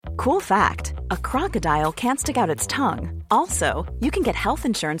Cool fact, a crocodile can't stick out its tongue. Also, you can get health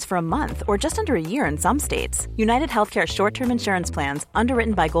insurance for a month or just under a year in some states. United Healthcare short-term insurance plans,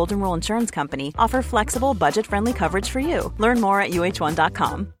 underwritten by Golden Rule Insurance Company, offer flexible, budget-friendly coverage for you. Learn more at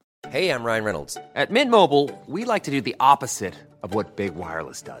uh1.com. Hey, I'm Ryan Reynolds. At Mint Mobile, we like to do the opposite of what Big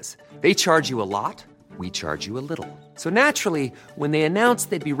Wireless does. They charge you a lot, we charge you a little. So naturally, when they announced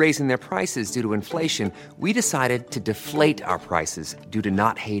they'd be raising their prices due to inflation, we decided to deflate our prices due to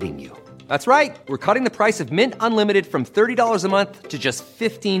not hating you. That's right. We're cutting the price of Mint Unlimited from $30 a month to just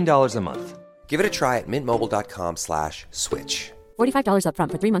 $15 a month. Give it a try at mintmobile.com/switch. $45 up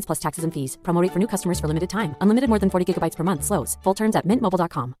front for 3 months plus taxes and fees. Promo rate for new customers for limited time. Unlimited more than 40 gigabytes per month. Slows full terms at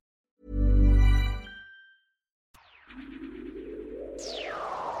mintmobile.com.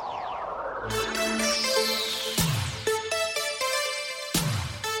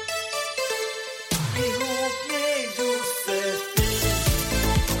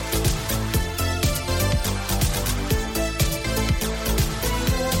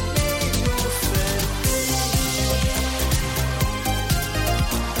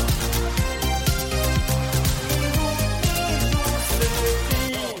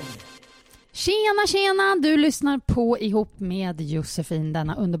 Tjena, du lyssnar på Ihop med Josefin,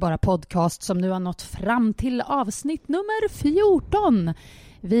 denna underbara podcast som nu har nått fram till avsnitt nummer 14.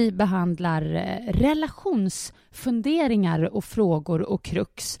 Vi behandlar relationsfunderingar och frågor och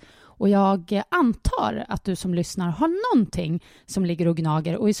krux. Och jag antar att du som lyssnar har någonting som ligger och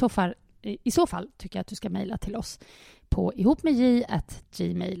gnager, och i så fall tycker jag att du ska mejla till oss på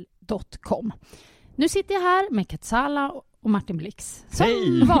ihopmedj@gmail.com. Nu sitter jag här med Ketsala och Martin Blix. Som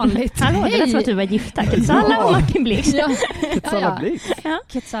vanligt. Hallå, det lät som att du var gifta. Ketsala och Martin Blix. Ketsala Blix.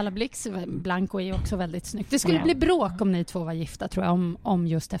 Ketsala Blix. Blanco är ju också väldigt snyggt. Det skulle bli bråk om ni två var gifta, tror jag, om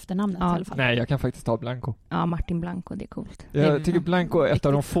just efternamnet i alla fall. Nej, jag kan faktiskt ta Blanco. Ja, Martin Blanco, det är coolt. Jag tycker Blanco är ett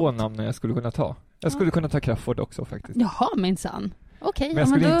av de få namnen jag skulle kunna ta. Jag skulle kunna ta Crafoord också faktiskt. Jaha, minsann. Okej, men jag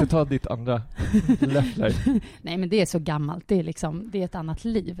skulle inte ta ditt andra läfflar. Nej, men det är så gammalt. Det är ett annat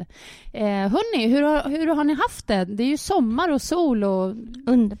liv. Hörrni, hur har ni haft det? Det är ju sommar och sol. Och...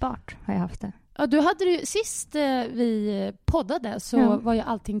 Underbart har jag haft det. Ja, du hade ju sist vi poddade så var ju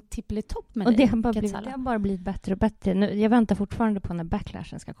allting tippelitopp med och dig. Det har bara blivit bättre och bättre. Nu, jag väntar fortfarande på när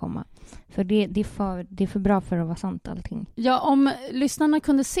backlashen ska komma. För det är för bra för att vara sant allting. Ja, om lyssnarna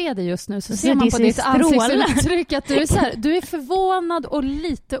kunde se det just nu så ser man på ditt ansiktsuttryck att du är förvånad och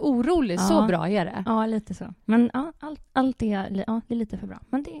lite orolig. Ja. Så bra är det. Ja, lite så. Men ja, allt är lite för bra.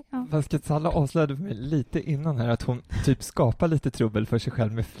 Men det, ja. Fast Ketsala avslöjade för mig lite innan här att hon typ skapar lite trubbel för sig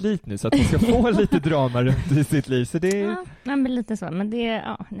själv med flit nu, så att hon ska få lite drama runt i sitt liv. Så det är... Ja, men lite så. Men det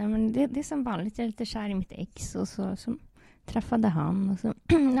är som vanligt. Jag är lite kär i mitt ex och så träffade han och så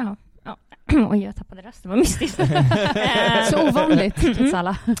och jag tappade rösten, vad mystiskt. Så ovanligt,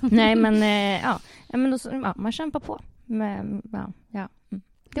 Ketsala. Nej, men man kämpar på. Men,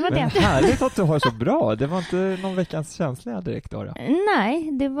 det var det. Härligt att du har så bra. Det var inte någon veckans känsla direkt då?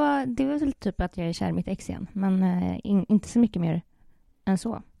 Nej, det var väl typ att jag är kär i mitt ex igen. Men inte så mycket mer än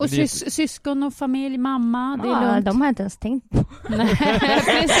så. Och syskon och familj, mamma, det är lugnt. De har jag inte ens tänkt på. Nej,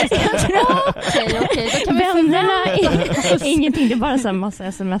 precis. Okej, då kan vi vännerna ingenting, det är bara så en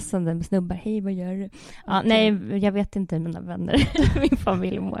massa smsande med snubbar. Hej, vad gör du? Ja, nej, jag vet inte hur mina vänner, min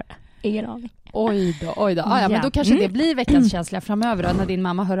familj mår. Ingen aning. Oj då. Ja, men då kanske det blir veckans känsla framöver då, när din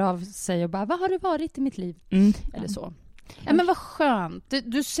mamma hör av sig och bara, vad har du varit i mitt liv? Eller så. Ja, men vad skönt.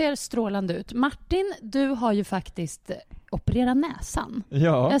 Du ser strålande ut. Martin, du har ju faktiskt opererat näsan.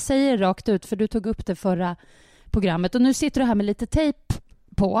 Ja. Jag säger rakt ut, för du tog upp det förra programmet. Och nu sitter du här med lite tejp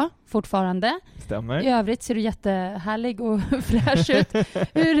på fortfarande. Stämmer. I övrigt ser du jättehärlig och fräsch ut.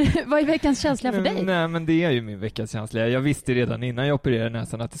 Vad är veckans känsla för dig? Nej, men det är ju min veckans känsla. Jag visste redan innan jag opererade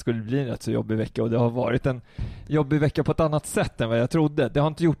näsan att det skulle bli en rätt så jobbig vecka. Och det har varit en jobbig vecka på ett annat sätt än vad jag trodde. Det har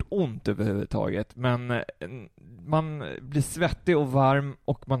inte gjort ont överhuvudtaget. Men man blir svettig och varm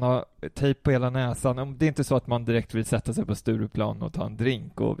och man har tejp på hela näsan. Det är inte så att man direkt vill sätta sig på Stureplan och ta en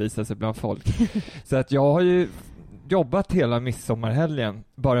drink och visa sig bland folk. Så att jag har ju jobbat hela midsommarhelgen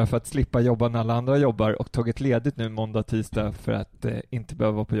bara för att slippa jobba när alla andra jobbar, och tagit ledigt nu måndag, tisdag för att inte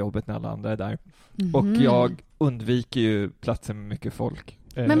behöva vara på jobbet när alla andra är där. Och jag undviker ju platser med mycket folk.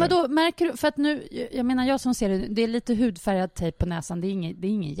 Men vad då märker du, för att nu, jag menar, jag som ser det är lite hudfärgad tejp på näsan, det är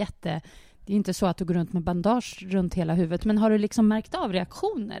ingen jätte, det är inte så att du går runt med bandage runt hela huvudet, men har du liksom märkt av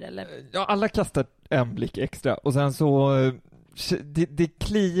reaktioner eller? Ja, alla kastar en blick extra och sen så det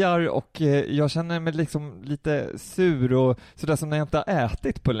kliar och jag känner mig liksom lite sur och sådär, som när jag inte har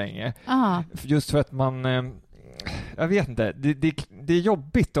ätit på länge. Aha. Just för att man jag vet inte, det är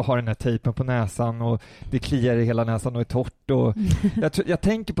jobbigt att ha den här tejpen på näsan och det kliar i hela näsan och är torrt. Och jag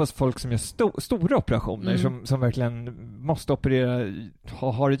tänker på folk som gör stora operationer som verkligen måste operera,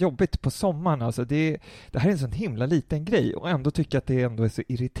 ha det jobbigt på sommaren. Alltså det här är en sån himla liten grej och ändå tycker att det ändå är så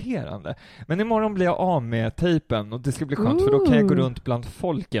irriterande. Men imorgon blir jag av med tejpen och det ska bli skönt för då kan jag gå runt bland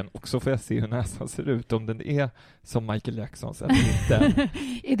folken och så får jag se hur näsan ser ut, om den är som Michael Jacksons eller inte.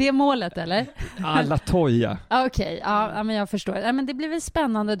 Är det målet eller? Alla toja. Okej, ja, men jag förstår. Ja, men det blir väl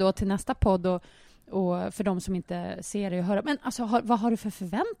spännande då till nästa podd och för de som inte ser det och hör. Men alltså, vad har du för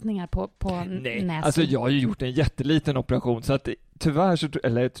förväntningar på näsan? Alltså jag har ju gjort en jätteliten operation så att tyvärr så,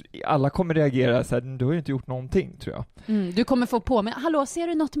 eller alla kommer reagera så här, du har ju inte gjort någonting, tror jag. Du kommer få på mig, hallå, ser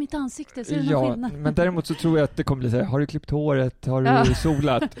du något i mitt ansikte? Ser du någon skillnad? Men däremot så tror jag att det kommer bli så här, har du klippt håret? Har du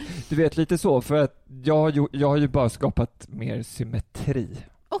solat? Du vet, lite så, för att jag har ju bara skapat mer symmetri.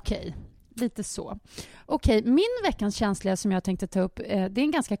 Okej. Lite så. Okej, min veckans känsliga som jag tänkte ta upp, det är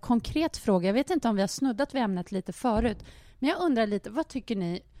en ganska konkret fråga. Jag vet inte om vi har snuddat vid ämnet lite förut. Men jag undrar lite, vad tycker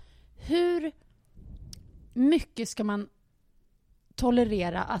ni? Hur mycket ska man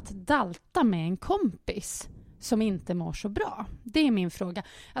tolerera att dalta med en kompis som inte mår så bra? Det är min fråga.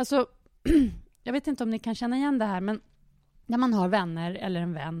 Alltså, jag vet inte om ni kan känna igen det här, men när man har vänner eller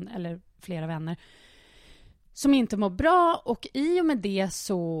en vän eller flera vänner som inte mår bra och i och med det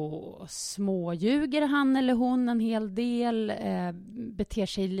så småljuger han eller hon en hel del, beter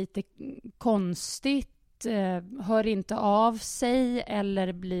sig lite konstigt, hör inte av sig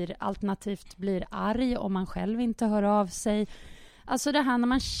eller alternativt blir arg om man själv inte hör av sig. Alltså det här när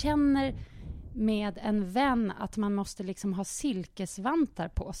man känner med en vän att man måste liksom ha silkesvantar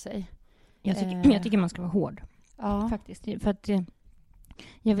på sig. Jag tycker man ska vara hård. Ja. Faktiskt. För att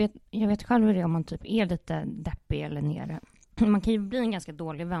jag vet själv hur det är om man typ är lite deppig eller nere. Man kan ju bli en ganska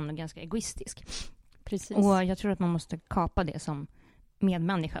dålig vän och ganska egoistisk. Precis. Och jag tror att man måste kapa det som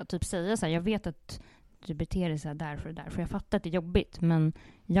medmänniska. Typ säga så här, jag vet att du beter dig så här därför. Jag fattar att det är jobbigt, men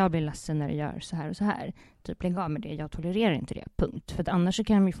jag blir ledsen när du gör så här och så här. Typ lägg av med det, jag tolererar inte det, punkt. För att annars så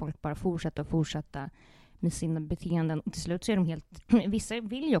kan ju folk bara fortsätta med sina beteenden. Och till slut så är de helt... Vissa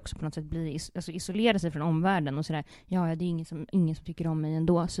vill ju också på något sätt isolera sig från omvärlden och sådär. Ja, det är ingen som tycker om mig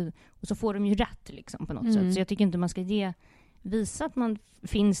ändå. Och så får de ju rätt liksom på något sätt. Så jag tycker inte man ska visa att man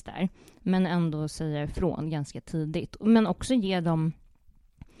finns där, men ändå säga ifrån ganska tidigt. Men också ge dem...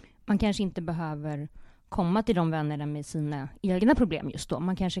 Man kanske inte behöver komma till de vännerna med sina egna problem just då.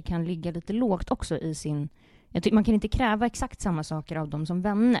 Man kanske kan ligga lite lågt också i sin... man kan inte kräva exakt samma saker av dem som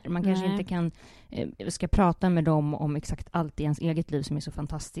vänner. Man kanske inte ska prata med dem om exakt allt i ens eget liv som är så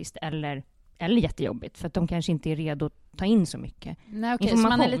fantastiskt eller jättejobbigt, för att de kanske inte är redo att ta in så mycket. Nej, okej,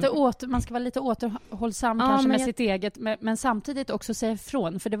 så man ska vara lite återhållsam kanske med sitt eget, men samtidigt också säga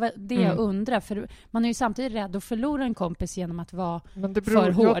ifrån, för det var det jag undrar, för man är ju samtidigt rädd att förlora en kompis genom att vara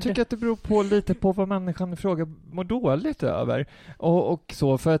för hård. Jag tycker att det beror på lite på vad människan i fråga mår dåligt över och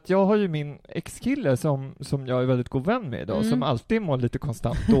så, för att jag har ju min ex-kille som jag är väldigt god vän med idag, som alltid mår lite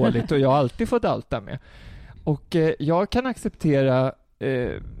konstant dåligt och jag har alltid fått dalta med. Och jag kan acceptera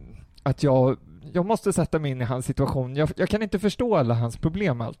att jag måste sätta mig in i hans situation. Jag kan inte förstå alla hans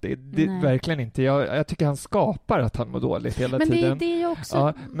problem alltid. Verkligen inte. Jag tycker han skapar att han mår dåligt hela tiden. Men det är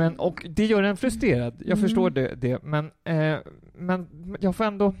också... Ja, och det gör en frustrerad. Jag förstår det. Men jag får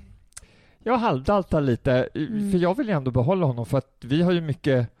ändå... Jag halvdaltar lite, för jag vill ju ändå behålla honom, för att vi har ju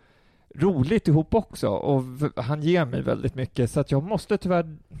mycket roligt ihop också. Och han ger mig väldigt mycket, så att jag måste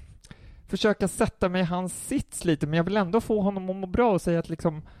tyvärr försöka sätta mig i hans sits lite. Men jag vill ändå få honom att må bra och säga att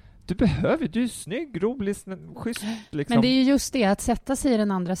liksom... Du är snygg, rolig, schysst. Liksom. Men det är ju just det, att sätta sig i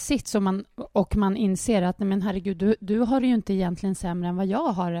den andra sits och man inser att nej, men herregud, du har det ju inte egentligen sämre än vad jag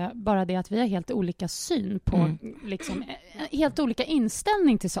har det. Bara det att vi har helt olika syn på, liksom, helt olika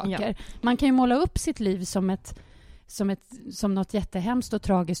inställning till saker. Ja. Man kan ju måla upp sitt liv som något jättehemskt och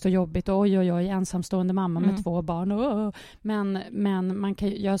tragiskt och jobbigt. Oj, ensamstående mamma med 2 barn. Men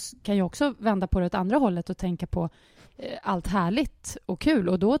jag kan ju också vända på det åt andra hållet och tänka på allt härligt och kul,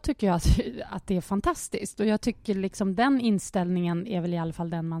 och då tycker jag att det är fantastiskt, och jag tycker liksom den inställningen är väl i alla fall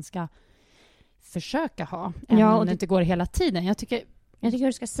den man ska försöka ha, även om det inte går hela tiden. Jag tycker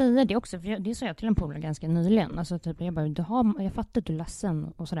du ska säga det också, för det sa jag till en polare ganska nyligen, alltså typ, jag fattar att du är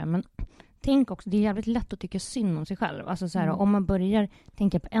ledsen och sådär, men tänk också, det är jävligt lätt att tycka synd om sig själv. Alltså så här, om man börjar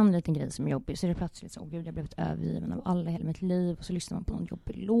tänka på en liten grej som är jobbig, så är det plötsligt så, gud, jag har blivit övergiven av alla i hela mitt liv, och så lyssnar man på någon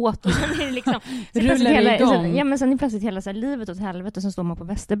jobbig låt och sen är det liksom rullar igång. Ja, men sen är plötsligt hela så här, livet åt helvete, och så står man på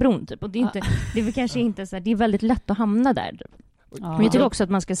Västerbron typ, och det är väl kanske inte så här, det är väldigt lätt att hamna där typ. Ja. Men jag tycker också att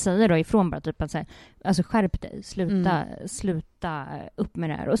man ska säga då ifrån bara typ att så här, alltså skärp dig, sluta upp med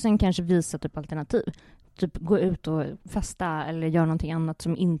det här, och sen kanske visa typ alternativ. typ gå ut och festa eller göra någonting annat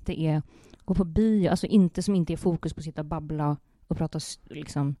som inte är gå på bio, alltså som inte är fokus på att sitta och babbla och prata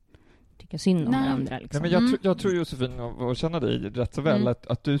liksom tycka synd om varandra. Liksom. Nej, men jag tror Josefin och känner dig rätt så väl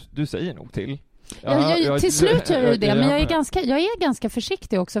att du säger nog till. Till slut gör jag det, men jag är ganska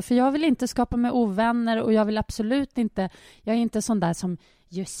försiktig också, för jag vill inte skapa mig ovänner och jag vill absolut inte, jag är inte sån där som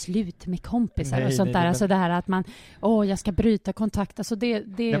gör slut med kompisar och sånt där. Alltså det här att man, jag ska bryta kontakt. Alltså det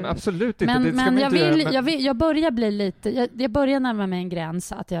nej, men absolut inte. Men jag börjar bli lite, jag börjar närma mig en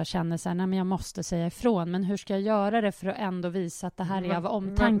gräns att jag känner så här, nej men jag måste säga ifrån. Men hur ska jag göra det för att ändå visa att det här är av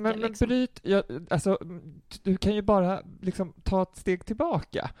omtanke? Men liksom. Alltså, du kan ju bara liksom ta ett steg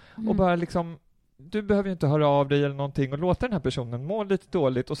tillbaka och bara liksom, du behöver ju inte höra av dig eller någonting och låta den här personen må lite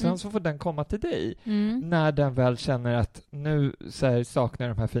dåligt och sen så får den komma till dig när den väl känner att nu saknar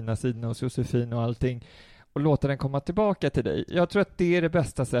de här fina sidorna hos Josefin och allting och låta den komma tillbaka till dig. Jag tror att det är det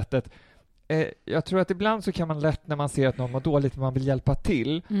bästa sättet. Jag tror att ibland så kan man lätt när man ser att någon mår dåligt man vill hjälpa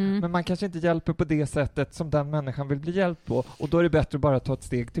till men man kanske inte hjälper på det sättet som den människan vill bli hjälpt på och då är det bättre att bara ta ett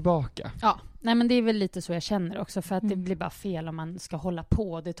steg tillbaka. Ja, nej men det är väl lite så jag känner också för att det blir bara fel om man ska hålla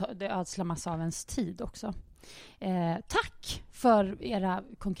på. Det ödslar massa av ens tid också. Tack för era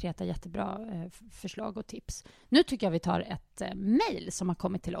konkreta jättebra förslag och tips. Nu tycker jag vi tar ett mejl som har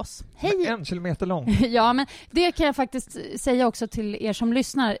kommit till oss. Hej! 1 kilometer lång. Ja, men det kan jag faktiskt säga också till er som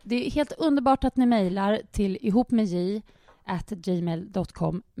lyssnar. Det är helt underbart att ni mejlar till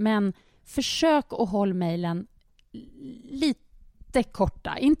ihopmedj@gmail.com, men försök att hålla mejlen lite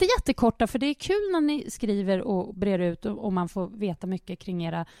korta. Inte jättekorta, för det är kul när ni skriver och brer ut och man får veta mycket kring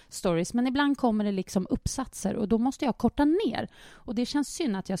era stories. Men ibland kommer det liksom uppsatser och då måste jag korta ner. Och det känns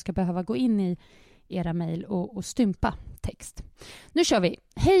synd att jag ska behöva gå in i era mejl och stympa text. Nu kör vi.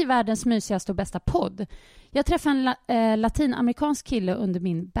 Hej världens mysigaste och bästa podd. Jag träffade en latinamerikansk kille under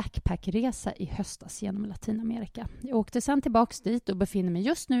min backpackresa i höstas genom Latinamerika. Jag åkte sedan tillbaks dit och befinner mig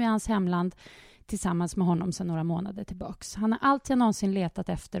just nu i hans hemland tillsammans med honom sedan några månader tillbaks. Han har allt jag någonsin letat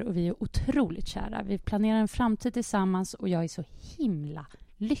efter och vi är otroligt kära. Vi planerar en framtid tillsammans och jag är så himla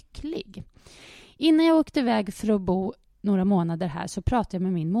lycklig. Innan jag åkte iväg för att bo några månader här så pratade jag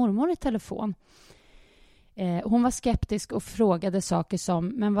med min mormor i telefon. Hon var skeptisk och frågade saker som,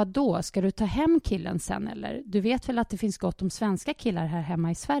 men vad då? Ska du ta hem killen sen eller? Du vet väl att det finns gott om svenska killar här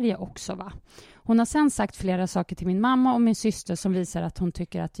hemma i Sverige också, va? Hon har sen sagt flera saker till min mamma och min syster som visar att hon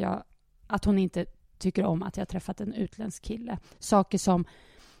tycker att hon inte tycker om att jag träffat en utländsk kille. Saker som,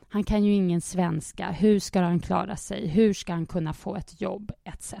 han kan ju ingen svenska, hur ska han klara sig, hur ska han kunna få ett jobb,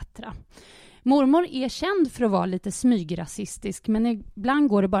 etc. Mormor är känd för att vara lite smygrasistisk, men ibland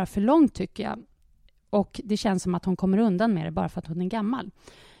går det bara för långt tycker jag. Och det känns som att hon kommer undan med det bara för att hon är gammal.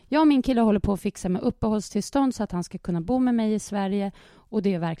 Jag och min kille håller på att fixa med uppehållstillstånd så att han ska kunna bo med mig i Sverige. Och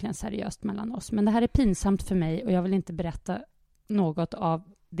det är verkligen seriöst mellan oss. Men det här är pinsamt för mig och jag vill inte berätta något av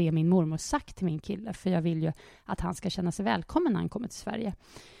det min mormor sagt till min kille. För jag vill ju att han ska känna sig välkommen när han kommer till Sverige.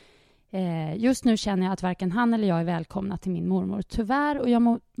 Just nu känner jag att varken han eller jag är välkomna till min mormor. Tyvärr, och jag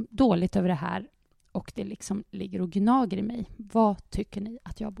mår dåligt över det här. Och det liksom ligger och gnager i mig. Vad tycker ni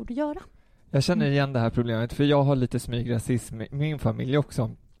att jag borde göra? Jag känner igen det här problemet, för jag har lite smygrasism i min familj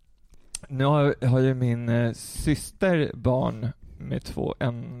också. Nu har ju min syster barn med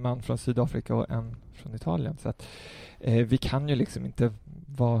en man från Sydafrika och en från Italien. Så att vi kan ju liksom inte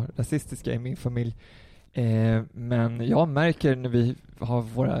vara rasistiska i min familj. Men jag märker när vi har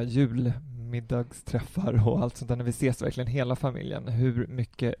våra julmiddagsträffar och allt sånt där, när vi ses verkligen hela familjen, hur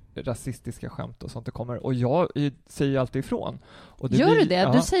mycket rasistiska skämt och sånt det kommer. Och jag säger alltid ifrån. Och det Gör du det?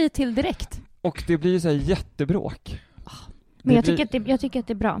 Ja. Du säger till direkt. Och det blir ju så här jättebråk. Men jag tycker att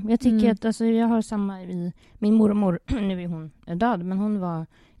det är bra. Jag tycker att alltså, jag har samma i min mormor, nu är hon död, men hon var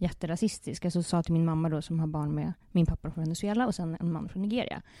jätterasistisk. Alltså sa till min mamma då som har barn med min pappa från Venezuela och sen en man från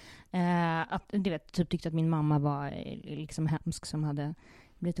Nigeria. Att du vet, typ tyckte att min mamma var liksom hemsk som hade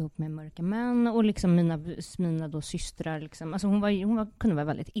blivit ihop med mörka män och liksom mina då systrar liksom, alltså kunde vara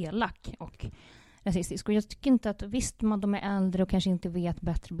väldigt elak och rasistisk. Och jag tycker inte att visst de är äldre och kanske inte vet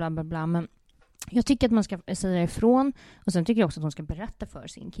bättre bla bla bla, men jag tycker att man ska säga ifrån och sen tycker jag också att hon ska berätta för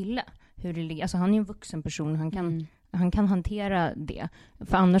sin kille hur det ligger. Alltså han är en vuxen person, han kan hantera det.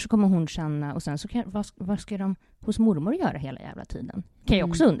 För annars kommer hon känna och sen så vad ska de hos mormor göra hela jävla tiden? Kan jag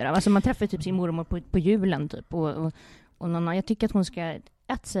också undra. Alltså man träffar typ sin mormor på julen typ och jag tycker att hon ska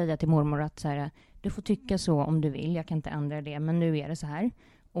säga till mormor att så här, du får tycka så om du vill, jag kan inte ändra det, men nu är det så här.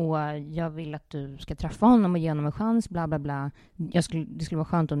 Och jag vill att du ska träffa honom och ge honom en chans, bla bla bla. Det skulle vara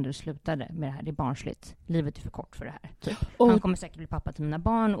skönt om du slutade med det här. Det är barnsligt. Livet är för kort för det här. Typ. Han kommer säkert bli pappa till mina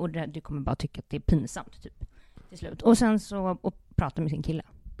barn och du kommer bara tycka att det är pinsamt typ, till slut. Och sen så prata med sin kille.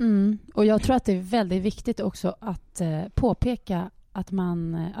 Och jag tror att det är väldigt viktigt också att påpeka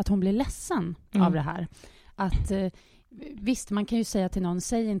att hon blir ledsen av det här. Att visst, man kan ju säga till någon,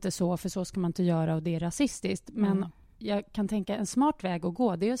 säg inte så, för så ska man inte göra och det är rasistiskt. Men jag kan tänka en smart väg att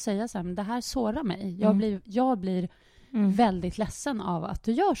gå, det är att säga så här, men det här sårar mig. Jag blir väldigt ledsen av att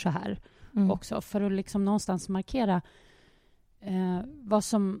du gör så här också. För att liksom någonstans markera vad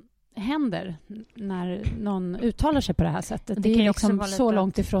som händer när någon uttalar sig på det här sättet. Det är liksom så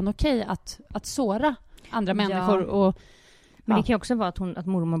långt ifrån okej att såra andra människor. Men det kan ju också vara att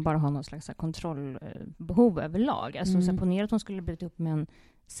mormor bara har någon slags kontrollbehov överlag. Alltså så ponera att hon skulle blivit upp med en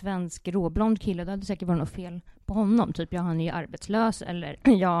svensk råblond kille, då hade det säkert varit något fel på honom. Typ, han är ju arbetslös, eller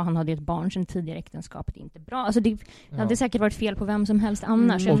han hade ett barn sedan tidigare äktenskapet, inte bra. Alltså det hade säkert varit fel på vem som helst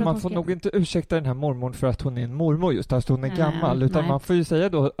annars. Och man får nog inte ursäkta den här mormorn för att hon är en mormor just, att hon är gammal, utan man får ju säga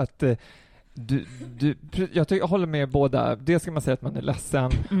då att jag håller med båda. Det ska man säga att man är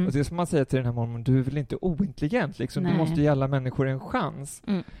ledsen, och det ska man säga till den här mormon, du är väl inte ointelligent liksom. Du måste ge alla människor en chans.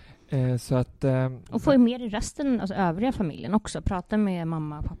 Så att, och få med i resten, alltså övriga familjen också. Prata med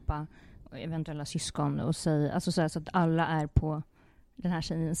mamma, pappa och eventuella syskon och säga, alltså så att alla är på den här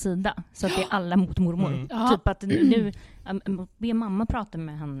tjejens sida. Så att det är alla mot mormor. Typ att nu be mamma prata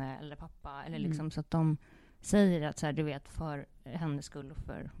med henne eller pappa, eller liksom så att de säger att så här, du vet, för hennes skull och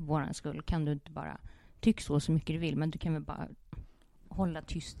för våran skull kan du inte bara tycka så mycket du vill, men du kan väl bara hålla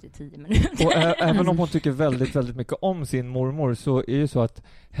tyst i 10 minuter. Och även om hon tycker väldigt, väldigt mycket om sin mormor, så är det så att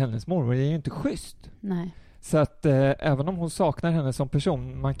hennes mormor är ju inte schysst. Nej. Så att även om hon saknar henne som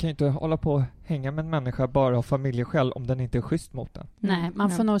person, man kan ju inte hålla på och hänga med en människa bara av familjeskäl om den inte är schysst mot den. Nej,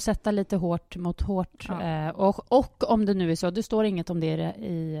 man får nog sätta lite hårt mot hårt. Och om det nu är så, det står inget om det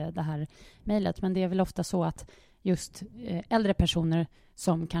i det här mejlet, men det är väl ofta så att just äldre personer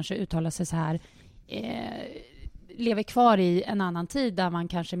som kanske uttalar sig så här lever kvar i en annan tid där man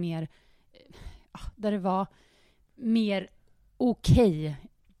kanske mer där det var mer okej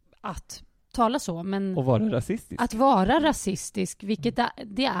att tala så, men och vara rasistisk. Att vara rasistisk, vilket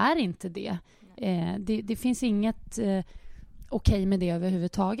det är inte det. Det finns inget okej med det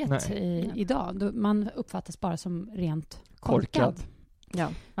överhuvudtaget idag. Man uppfattas bara som rent korkad. Ja,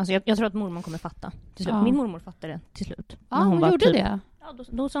 alltså jag tror att mormor kommer fatta till slut. Min mormor fattade det till slut. Ja, hon gjorde typ, det. Ja,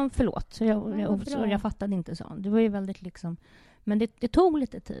 då sa hon förlåt. Så jag fattade inte så. Det var ju väldigt liksom, men det tog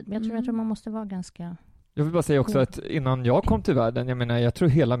lite tid. Men jag tror man måste vara ganska... Jag vill bara säga också att innan jag kom till världen, jag tror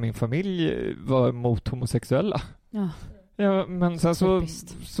hela min familj var mot homosexuella. Ja, men sen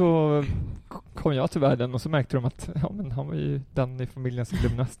så kom jag till världen och så märkte de att han var ju den i familjen som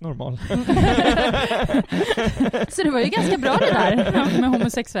blev mest normal. Så det var ju ganska bra det där med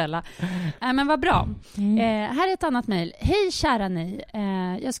homosexuella. Men vad bra. Här är ett annat mejl. Hej kära ni.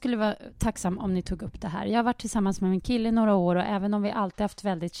 Jag skulle vara tacksam om ni tog upp det här. Jag har varit tillsammans med min kille i några år, och även om vi alltid haft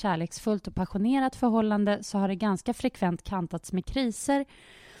väldigt kärleksfullt och passionerat förhållande, så har det ganska frekvent kantats med kriser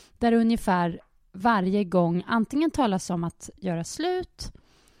där ungefär varje gång antingen talas om att göra slut,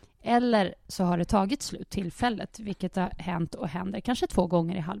 eller så har det tagit slut tillfället, vilket har hänt och händer kanske 2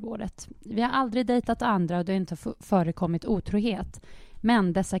 gånger i halvåret. Vi har aldrig dejtat andra och det har inte förekommit otrohet,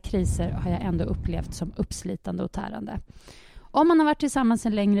 men dessa kriser har jag ändå upplevt som uppslitande och tärande. Om man har varit tillsammans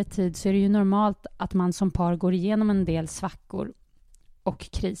en längre tid så är det ju normalt att man som par går igenom en del svackor och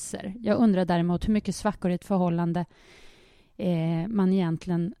kriser. Jag undrar däremot hur mycket svackor i ett förhållande man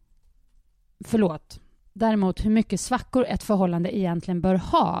egentligen... Däremot hur mycket svackor ett förhållande egentligen bör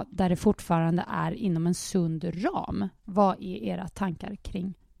ha där det fortfarande är inom en sund ram. Vad är era tankar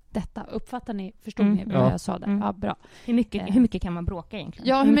kring detta? Uppfattar ni? Förstod ni vad jag sa där? Ja, bra. Hur mycket kan man bråka egentligen?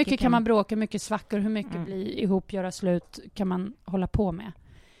 Ja, hur mycket kan man bråka? Hur mycket svackor? Hur mycket blir ihop, göra slut kan man hålla på med?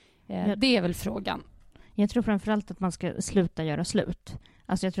 Det är väl frågan. Jag tror framförallt att man ska sluta göra slut.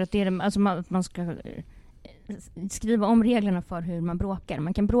 Alltså jag tror att det är alltså man ska skriva om reglerna för hur man bråkar.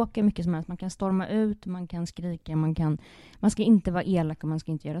 Man kan bråka mycket som helst. Man kan storma ut, man kan skrika, man ska inte vara elak och man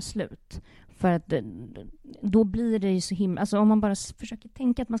ska inte göra slut. För att då blir det ju så himla... Alltså om man bara försöker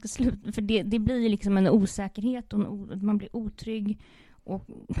tänka att man ska sluta... För det blir ju liksom en osäkerhet och man blir otrygg. Och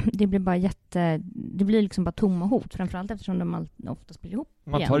det blir bara det blir liksom bara tomma hot. Framförallt eftersom de oftast blir ihop.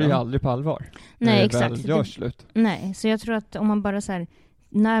 Man tar det ju aldrig på allvar. Nej, exakt. Väl gör slut. Nej, så jag tror att om man bara så här...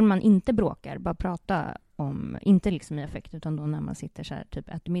 När man inte bråkar, bara prata om, inte liksom i affekt, utan då när man sitter så här, typ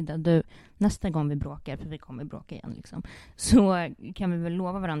äter middag, nästa gång vi bråkar, för vi kommer bråka igen liksom, så kan vi väl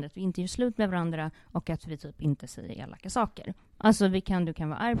lova varandra att vi inte gör slut med varandra och att vi typ inte säger elaka saker. Alltså du kan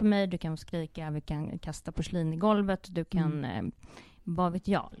vara arg på mig, du kan skrika, vi kan kasta porslin i golvet, du kan vad vet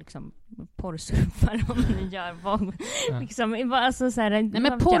jag, liksom porrsurfar om man gör vad, liksom, alltså så här, nej,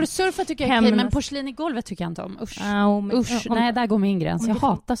 men porrsurfar tycker jag är okej, men porslin i golvet tycker jag inte om. Usch. Nej, där går min gräns. Jag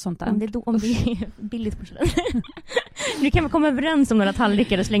hatar sånt där. Om det är billigt porslin. Nu kan vi komma överens om några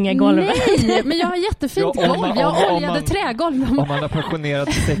tallrikar och slänga i golvet. Nej, men jag har jättefint golv. Jag har oljade trägolv. Om man har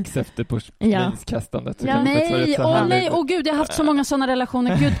passionerat sex efter porslinskastandet. Nej, gud, jag har haft så många sådana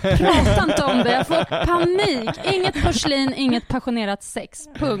relationer. Gud, prata inte om det. Jag får panik. Inget porslin, inget passionerat sex.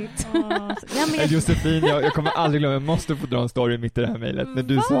 Punkt. Josefin, jag kommer aldrig glömma, jag måste få dra en story mitt i det här mejlet. När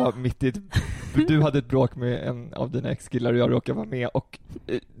du sa du hade ett bråk med en av dina ex-killar och jag råkade vara med, och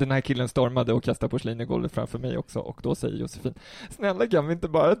den här killen stormade och kastade porslin i golvet framför mig också, och då säger Josefin, snälla kan vi inte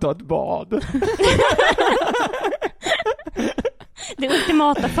bara ta ett bad? Det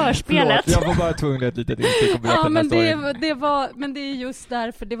ultimata förspelet. Förlåt, jag var bara tvungen ett litet instick och berätta men det är just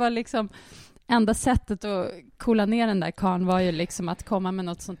därför, det var liksom enda sättet att coola ner den där karn var ju liksom att komma med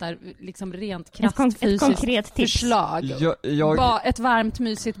något sånt där liksom rent krasst ett konkret tips. Förslag. Ett varmt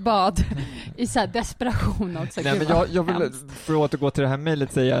mysigt bad i så här desperation också. Nej, men jag vill, för att återgå till det här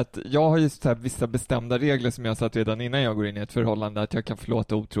mejlet, säga att jag har ju så här vissa bestämda regler som jag satt redan innan jag går in i ett förhållande, att jag kan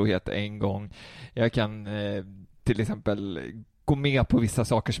förlåta otrohet en gång. Jag kan till exempel gå med på vissa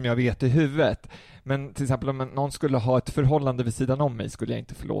saker som jag vet i huvudet. Men till exempel om någon skulle ha ett förhållande vid sidan om mig skulle jag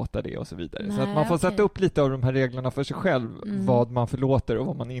inte förlåta det och så vidare. Nej, så att man får sätta upp lite av de här reglerna för sig själv, vad man förlåter och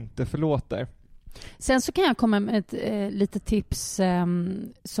vad man inte förlåter. Sen så kan jag komma med ett litet tips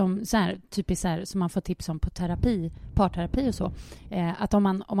som så här, typiskt så här, som man får tips om på parterapi och så. Att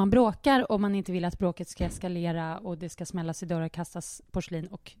om man bråkar och man inte vill att bråket ska eskalera och det ska smällas i dörrar, kastas porslin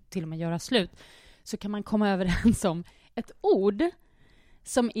och till och med göra slut, så kan man komma överens om ett ord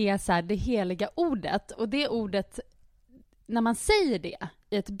som är så här, det heliga ordet. Och det ordet, när man säger det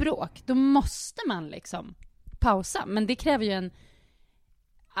i ett bråk, då måste man liksom pausa. Men det kräver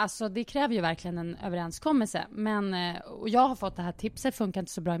ju verkligen en överenskommelse. Och jag har fått det här tipset, funkar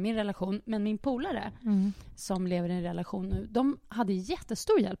inte så bra i min relation, men min polare som lever i en relation nu, de hade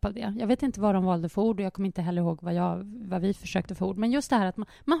jättestor hjälp av det. Jag vet inte vad de valde för ord och jag kommer inte heller ihåg vad vi försökte för ord. Men just det här att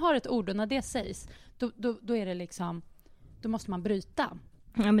man har ett ord och när det sägs, då är det liksom, då måste man bryta.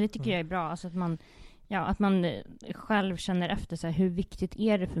 Ja, men det tycker jag är bra. Alltså att man själv känner efter så här, hur viktigt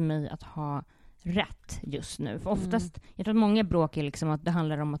är det för mig att ha rätt just nu. För oftast, jag tror att många bråk är liksom att det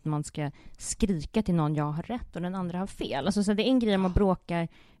handlar om att man ska skrika till någon, jag har rätt och den andra har fel. Alltså, så det är en grej om man bråkar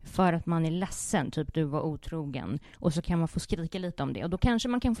för att man är ledsen, typ du var otrogen, och så kan man få skrika lite om det och då kanske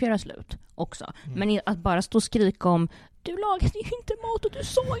man kan få göra slut också. Men att bara stå och skrika om du lagade ju inte mat och du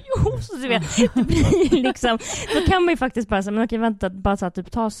sa ju så det blir liksom, då kan man ju faktiskt bara säga, men okej, vänta, bara så att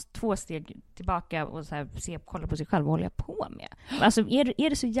typ ta 2 steg tillbaka och så här, kolla på sig själv och hålla på med. Alltså är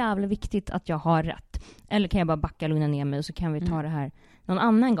det så jävla viktigt att jag har rätt? Eller kan jag bara backa och lugna ner mig och så kan vi ta det här någon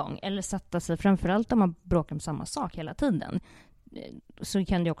annan gång? Eller sätta sig, framförallt om man bråkar om samma sak hela tiden, så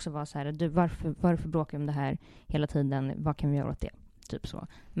kan det också vara så här, du, varför bråkar vi om det här hela tiden? Vad kan vi göra åt det? Typ så.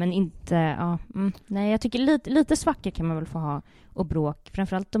 Men inte, nej, jag tycker lite svackor kan man väl få ha och bråk.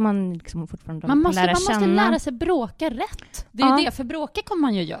 Framförallt om man liksom fortfarande man måste lära sig bråka rätt. Det är ju det, för bråka kommer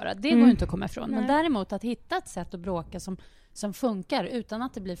man ju göra. Det går ju inte att komma ifrån. Nej. Men däremot att hitta ett sätt att bråka som funkar utan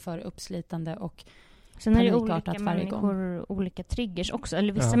att det blir för uppslitande och sen är det olika människor, olika triggers också.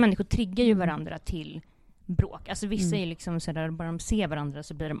 Eller vissa människor triggar ju varandra till bråk. Alltså vissa är liksom så där, bara de ser varandra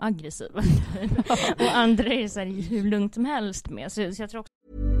så blir de aggressiva. Och andra är så här hur lugnt som helst med. Så jag tror också...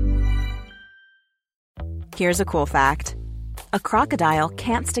 Here's a cool fact. A crocodile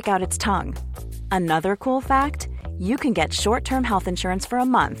can't stick out its tongue. Another cool fact, you can get short-term health insurance for a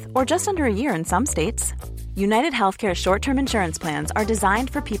month or just under a year in some states. United Healthcare short-term insurance plans are designed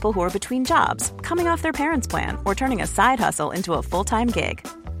for people who are between jobs, coming off their parents' plan, or turning a side hustle into a full-time gig.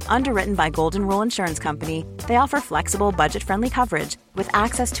 Underwritten by Golden Rule Insurance Company, they offer flexible, budget-friendly coverage with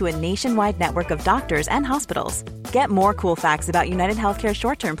access to a nationwide network of doctors and hospitals. Get more cool facts about United Healthcare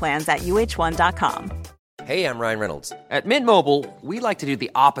short-term plans at uh1.com. Hey, I'm Ryan Reynolds. At Mint Mobile, we like to do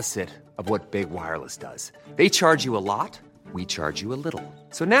the opposite of what Big Wireless does. They charge you a lot, we charge you a little.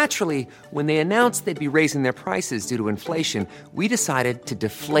 So naturally, when they announced they'd be raising their prices due to inflation, we decided to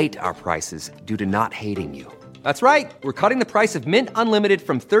deflate our prices due to not hating you. That's right. We're cutting the price of Mint Unlimited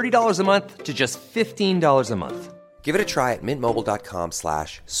from $30 a month to just $15 a month. Give it a try at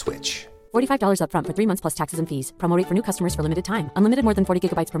mintmobile.com/switch. $45 up front for 3 months plus taxes and fees. Promo rate for new customers for limited time. Unlimited more than 40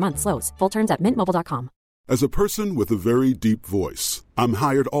 gigabytes per month. Slows full terms at mintmobile.com. As a person with a very deep voice, I'm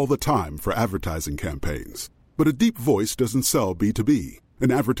hired all the time for advertising campaigns. But a deep voice doesn't sell B2B.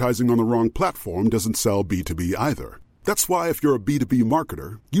 And advertising on the wrong platform doesn't sell B2B either. That's why if you're a B2B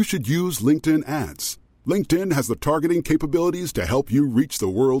marketer, you should use LinkedIn ads. LinkedIn has the targeting capabilities to help you reach the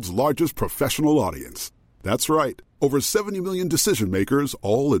world's largest professional audience. That's right. Over 70 million decision makers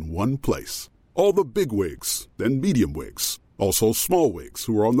all in one place. All the big wigs and medium wigs. Also small wigs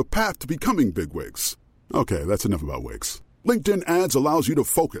who are on the path to becoming big wigs. Okay, that's enough about wigs. LinkedIn ads allows you to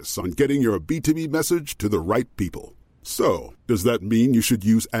focus on getting your B2B message to the right people. So, does that mean you should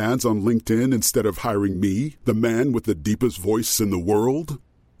use ads on LinkedIn instead of hiring me, the man with the deepest voice in the world?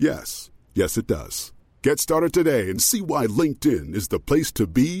 Yes. Yes, it does. Get started today and see why LinkedIn is the place to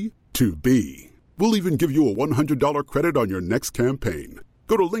be to be. We'll even give you a $100 credit on your next campaign.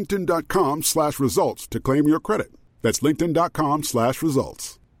 Go to linkedin.com/results to claim your credit. That's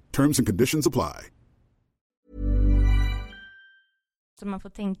linkedin.com/results. Terms and conditions apply. Så man får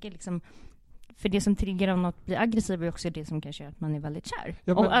tänka liksom, för det som triggar om något blir aggressiv är också det som kanske gör att man är väldigt kär.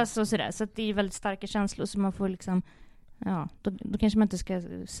 Ja, men... och alltså sådär, så att det är väldigt starka känslor så man får liksom, ja, då kanske man inte ska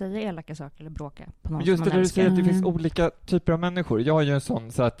säga elaka saker eller bråka på någon. Just det, du säger att det finns olika typer av människor. Jag är ju en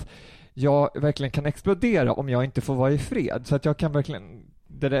sån så att jag verkligen kan explodera om jag inte får vara i fred. Så att jag kan verkligen,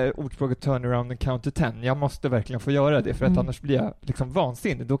 det där ordspråket turn around and count to 10, jag måste verkligen få göra det för att annars blir jag liksom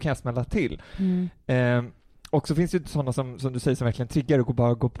vansinnig. Då kan jag smälla till. Och så finns det ju sådana som du säger som verkligen triggar och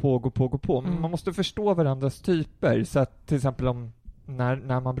bara gå på. Men man måste förstå varandras typer. Så att till exempel om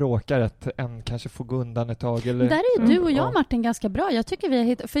när man bråkar att en kanske får gå undan ett tag. Eller, där är ju du och jag, Martin, ganska bra. Jag tycker vi har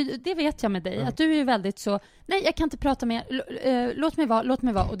hittat, för det vet jag med dig, att du är ju väldigt så, nej, jag kan inte prata mer, låt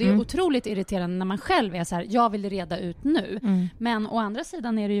mig vara. Och det är otroligt irriterande när man själv är så här, jag vill reda ut nu. Men å andra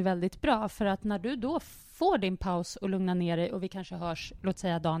sidan är det ju väldigt bra, för att när du då får din paus och lugna ner dig och vi kanske hörs, låt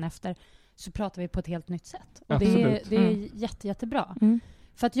säga dagen efter, så pratar vi på ett helt nytt sätt. Och det är jättebra.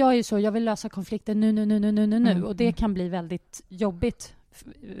 För att jag är ju så, jag vill lösa konflikten nu. Och det kan bli väldigt jobbigt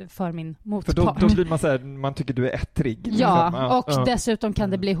för min motpart. För då blir man så här, man tycker du är ettrig. Ja, och dessutom kan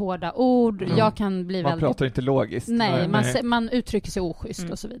det bli hårda ord. Jag kan bli man pratar inte logiskt. Nej, man uttrycker sig oschysst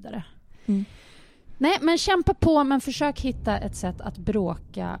och så vidare. Nej, men kämpa på, men försök hitta ett sätt att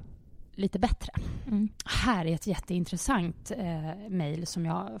bråka lite bättre. Här är ett jätteintressant mejl som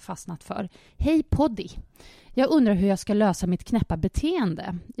jag har fastnat för. Hej Poddy. Jag undrar hur jag ska lösa mitt knäppa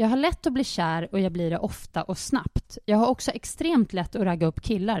beteende. Jag har lätt att bli kär och jag blir det ofta och snabbt. Jag har också extremt lätt att ragga upp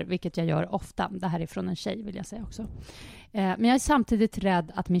killar, vilket jag gör ofta. Det här är från en tjej, vill jag säga också. Men jag är samtidigt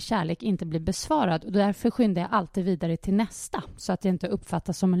rädd att min kärlek inte blir besvarad och därför skyndar jag alltid vidare till nästa, så att jag inte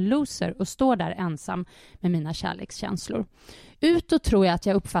uppfattas som en loser och står där ensam med mina kärlekskänslor. Utåt tror jag att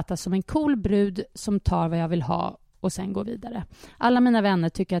jag uppfattas som en cool brud som tar vad jag vill ha och sen går vidare. Alla mina vänner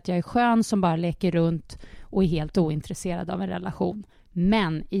tycker att jag är skön som bara leker runt och är helt ointresserad av en relation.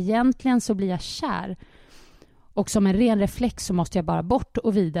 Men egentligen så blir jag kär. Och som en ren reflex så måste jag bara bort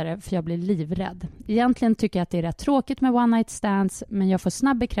och vidare för jag blir livrädd. Egentligen tycker jag att det är rätt tråkigt med one night stands, men jag får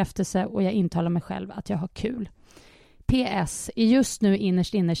snabb bekräftelse och jag intalar mig själv att jag har kul. PS, är just nu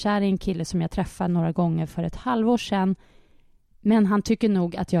innerst inne kär i en kille som jag träffade några gånger för ett halvår sedan. Men han tycker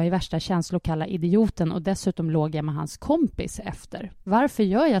nog att jag är värsta känslokalla idioten och dessutom låg jag med hans kompis efter. Varför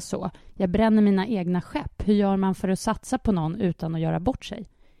gör jag så? Jag bränner mina egna skepp. Hur gör man för att satsa på någon utan att göra bort sig?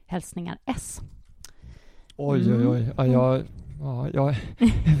 Hälsningar S. Oj. Ja, jag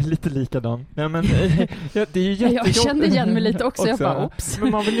är lite likadan. Ja, men, det är ju jag kände igen mig lite också. Jag bara, oops.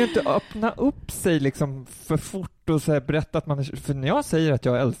 Men man vill ju inte öppna upp sig liksom för fort och så här, berätta att man är... För när jag säger att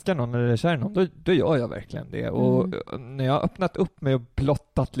jag älskar någon eller är kär i någon, då gör jag verkligen det. Och när jag har öppnat upp mig och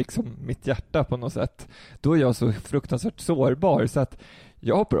blottat liksom mitt hjärta på något sätt, då är jag så fruktansvärt sårbar. Så att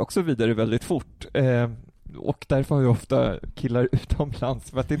jag hoppar också vidare väldigt fort. Och därför har jag ofta killar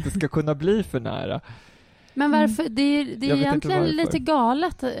utomlands för att det inte ska kunna bli för nära. Men varför? Det är egentligen lite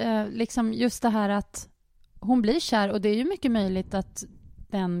galet, liksom just det här att hon blir kär, och det är ju mycket möjligt att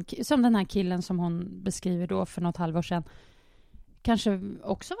som den här killen som hon beskriver då för något halvår sedan kanske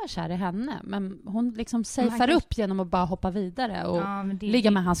också var kär i henne, men hon liksom safear upp genom att bara hoppa vidare och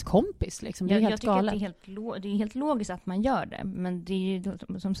ligga med hans kompis. Liksom. Det är helt galet. Det är helt logiskt att man gör det, men det är ju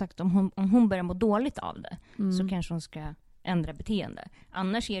som sagt, om hon börjar må dåligt av det så kanske hon ska ändra beteende.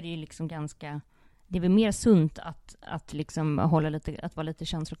 Annars är det ju liksom ganska... Det är väl mer sunt att liksom att vara lite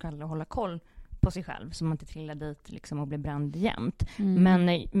känslokall och hålla koll på sig själv så man inte trillar dit liksom och blir bränd jämt. Men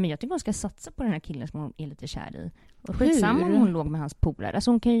jag tycker hon ska satsa på den här killen som hon är lite kär i. Och skitsamma om hon låg med hans polare.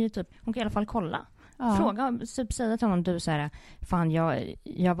 Alltså hon kan i alla fall kolla. Ja. Fråga, typ säga till honom, du så här, fan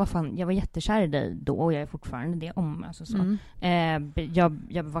jag var jättekär i dig då och jag är fortfarande det om, alltså så.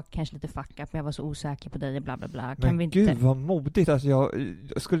 Jag var kanske lite fuck up, men jag var så osäker på dig, bla bla bla. Kan men gud vad modigt, alltså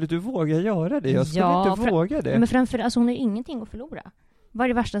skulle du våga göra det? Jag skulle inte våga det. Men framför, alltså hon har ju ingenting att förlora. Vad är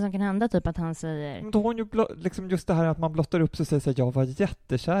det värsta som kan hända? Typ att han säger... Då har hon ju liksom just det här att man blottar upp sig och säger så här, jag var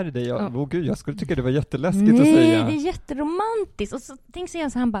jättekär i dig. Gud, jag skulle tycka det var jätteläskigt att säga. Nej, det är jätteromantiskt. Och så tänker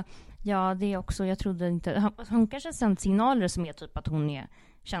jag så han bara, ja det är också, jag trodde inte... Hon kanske har sänt signaler som är typ att hon är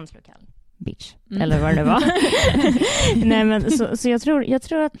känslokall. Bitch. Eller vad det var. Nej, men så jag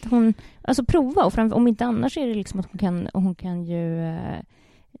tror att hon... Alltså prova, och om inte annars är det liksom att hon kan ju...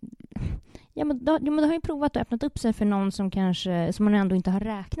 Ja, men då har ju provat att öppna upp sig för någon som man ändå inte har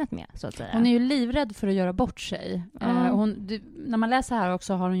räknat med, så att säga. Hon är ju livrädd för att göra bort sig. När man läser här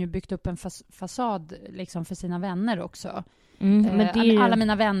också har hon ju byggt upp en fasad liksom för sina vänner också. Men alla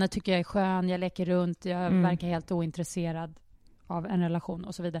mina vänner tycker jag är skön, jag leker runt, jag verkar helt ointresserad av en relation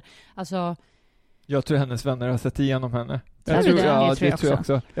och så vidare. Alltså... Jag tror hennes vänner har sett igenom henne. Det tror jag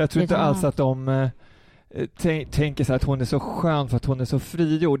också. Jag tror inte alls att de... tänker så att hon är så skön för att hon är så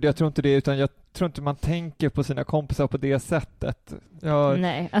frigjord. Jag tror inte det, utan jag tror inte man tänker på sina kompisar på det sättet.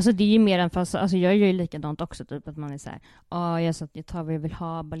 Nej, alltså det är ju mer än fast, alltså jag gör ju likadant också, typ att man är så här, jag tar vad jag vill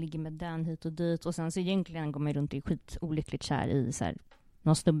ha, bara ligger med den hit och dit, och sen så egentligen går man runt i skit olyckligt kär i så här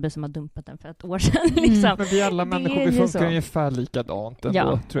någon snubbe som har dumpat den för ett år sedan. Liksom. Men vi alla människor, vi funkar ungefär likadant ändå,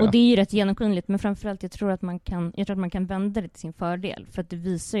 tror jag. Och det är ju rätt genomskinligt, men framförallt jag tror att man kan vända det till sin fördel, för att det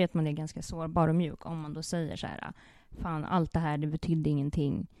visar ju att man är ganska sårbar och mjuk om man då säger så här, fan, allt det här, det betydde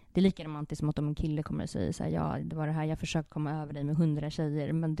ingenting. Det är lika romantiskt som att om en kille kommer och säger så här, ja, det var det här, jag försökt komma över dig med 100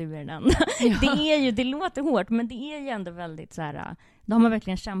 tjejer, men du är den enda. Ja. Det låter hårt, men det är ju ändå väldigt så här, då har man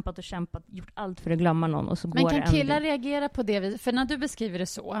verkligen kämpat, gjort allt för att glömma någon, och så men går det. Men kan killar reagera på det? För när du beskriver det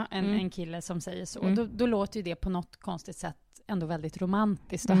så, en kille som säger så, då låter ju det på något konstigt sätt ändå väldigt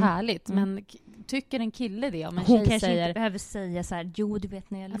romantiskt och härligt. Men tycker en kille det om en hon tjej kanske säger... inte behöver säga så här, jo, du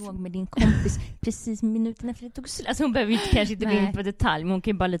vet när jag låg med din kompis precis minuten efter det tog slut. Alltså hon behöver kanske inte gå in på detalj, men hon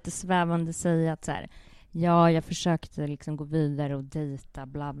kan ju bara lite svävande säga att så här, ja, jag försökte liksom gå vidare och dejta,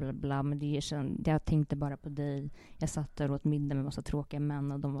 bla bla bla, men jag tänkte bara på dig. Jag satt där och åt middag med massa tråkiga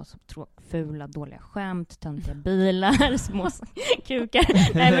män, och de var så fula, dåliga skämt, töntiga bilar, små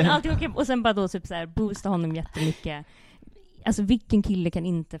kukar. Nej, men alltid okej. Och sen bara då typ så här, boosta honom jättemycket. Alltså vilken kille kan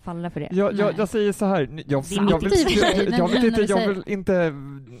inte falla för det? Jag säger så här, jag vill inte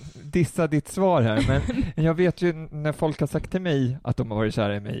dissa ditt svar här, men jag vet ju när folk har sagt till mig att de har varit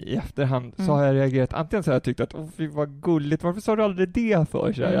kära i mig i efterhand, så har jag reagerat, antingen så har jag tyckt att fy vad gulligt, varför sa du aldrig det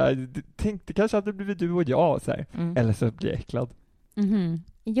för? Så jag tänkte kanske att det blivit du och jag så här. Eller så blir jag äcklad.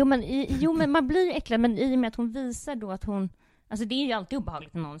 Jo men man blir äcklad, men i och med att hon visar då att hon... Alltså det är ju alltid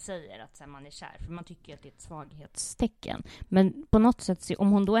obehagligt när någon säger att så här, man är kär, för man tycker att det är ett svaghetstecken. Men på något sätt,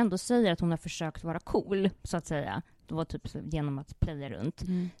 om hon då ändå säger att hon har försökt vara cool, så att säga, då var typ genom att playa runt,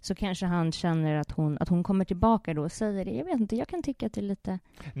 så kanske han känner att hon kommer tillbaka då och säger det. Jag vet inte, jag kan tycka att det är lite...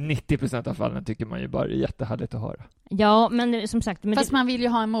 90% av fallen tycker man ju bara är jättehärligt att höra. Ja, men som sagt... Men fast man vill ju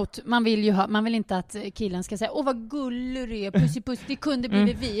ha emot. Man vill inte att killen ska säga, vad gullig du är, pussy puss, det kunde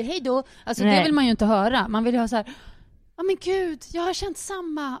blivit vi, hej då. Alltså det vill man ju inte höra. Man vill ju ha så här... men gud, jag har känt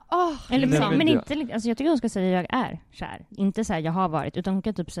samma. Men inte, alltså jag tycker hon ska säga jag är kär. Inte så här jag har varit, utan hon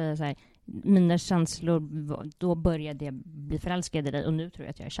kan typ säga så här, mina känslor, då började jag bli förälskad i dig och nu tror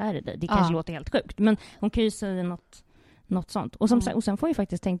jag att jag är kär i dig. Det kanske låter helt sjukt, men hon kan ju säga något sånt. Och sen får jag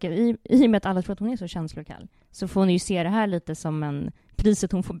faktiskt tänka, i och med att alla tror att hon är så känslokall, så får hon ju se det här lite som en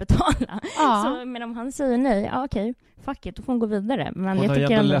priset hon får betala. Så, men om han säger nej, okej, fuck it, då får hon gå vidare. Men hon har ju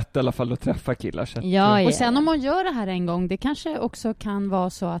ändå lätt i alla fall att träffa killar. Ja. Och sen om hon gör det här en gång, det kanske också kan vara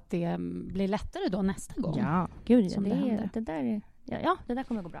så att det blir lättare då nästa gång. Ja, gud, det där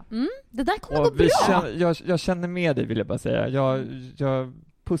kommer gå bra. Det där kommer gå bra. Jag känner med dig, vill jag bara säga. Jag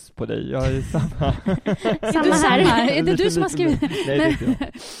puss på dig, jag är samma. Är det du som har skrivit?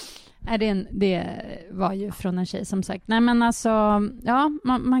 Nej, det är inte jag. Det var ju från en tjej som sagt. Nej, men alltså, ja,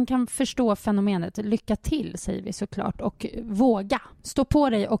 man kan förstå fenomenet. Lycka till, säger vi såklart. Och våga. Stå på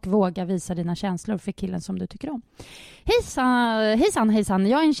dig och våga visa dina känslor för killen som du tycker om. Hejsan.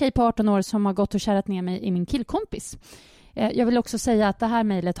 Jag är en tjej på 18 år som har gått och kärat ner mig i min killkompis. Jag vill också säga att det här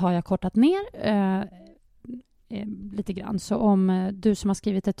mejlet har jag kortat ner lite grann. Så om du som har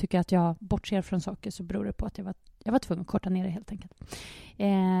skrivit det tycker att jag bortser från saker, så beror det på att jag var tvungen att korta ner det helt enkelt.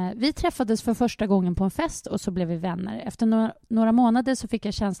 Vi träffades för första gången på en fest och så blev vi vänner. Efter några månader så fick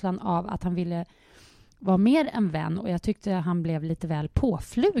jag känslan av att han ville vara mer än vän, och jag tyckte han blev lite väl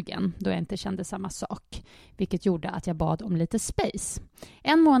påflugen då jag inte kände samma sak, vilket gjorde att jag bad om lite space.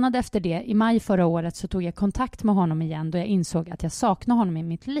 En månad efter det, i maj förra året, så tog jag kontakt med honom igen då jag insåg att jag saknar honom i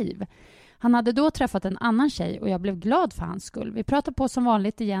mitt liv. Han hade då träffat en annan tjej och jag blev glad för hans skull. Vi pratade på som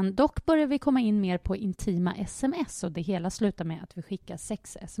vanligt igen, dock började vi komma in mer på intima sms och det hela slutar med att vi skickar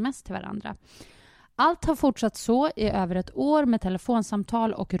 6 sms till varandra. Allt har fortsatt så i över ett år med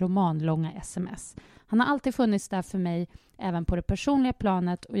telefonsamtal och romanlånga sms. Han har alltid funnits där för mig, även på det personliga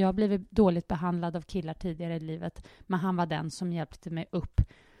planet, och jag har blivit dåligt behandlad av killar tidigare i livet, men han var den som hjälpte mig upp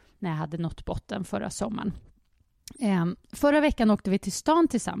när jag hade nått botten förra sommaren. Förra veckan åkte vi till stan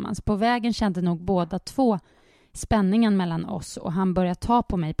tillsammans. På vägen kände nog båda två spänningen mellan oss och han började ta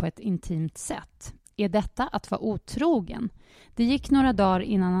på mig på ett intimt sätt. Är detta att vara otrogen? Det gick några dagar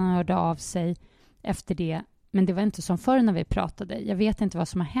innan han hörde av sig efter det, men det var inte som förr när vi pratade. Jag vet inte vad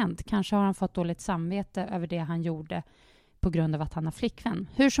som har hänt. Kanske har han fått dåligt samvete över det han gjorde på grund av att han har flickvän.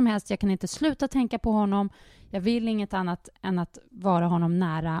 Hur som helst, jag kan inte sluta tänka på honom. Jag vill inget annat än att vara honom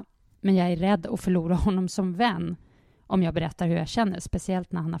nära, men jag är rädd att förlora honom som vän om jag berättar hur jag känner,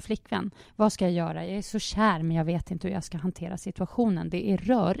 speciellt när han har flickvän. Vad ska jag göra? Jag är så kär, men jag vet inte hur jag ska hantera situationen. Det är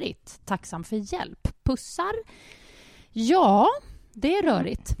rörigt. Tacksam för hjälp. Pussar. Ja, det är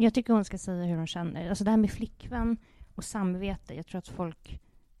rörigt. Jag tycker hon ska säga hur hon känner. Alltså det här med flickvän och samvete. Jag tror att folk...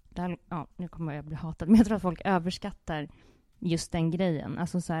 nu kommer jag bli hatad. Men jag tror att folk överskattar just den grejen.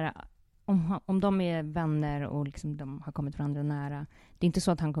 Alltså så här... Om de är vänner och liksom de har kommit varandra nära. Det är inte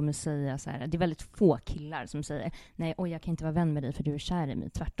så att han kommer säga så här. Det är väldigt få killar som säger nej, jag kan inte vara vän med dig för du är kär i mig.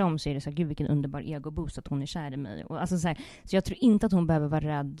 Tvärtom så är det så här, gud vilken underbar egoboost att hon är kär i mig. Och alltså så jag tror inte att hon behöver vara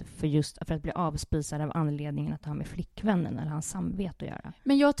rädd för att bli avspisad av anledningen att ha med flickvännen eller hans samvete att göra.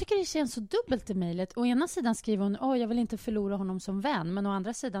 Men jag tycker det känns så dubbelt i mejlet. Å ena sidan skriver hon jag vill inte förlora honom som vän. Men å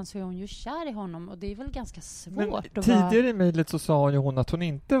andra sidan så är hon ju kär i honom. Och det är väl ganska svårt. Men tidigare i mejlet så sa ju hon att hon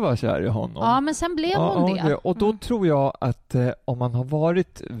inte var kär i honom. Ja, men sen blev hon det. Och då tror jag att om man har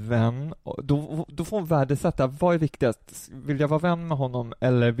varit vän, då får hon värdesätta. Vad är viktigast? Vill jag vara vän med honom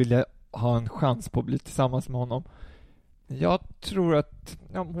eller vill jag ha en chans på att bli tillsammans med honom? Jag tror att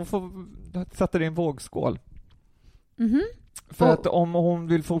hon får sätta det i en vågskål. För att om hon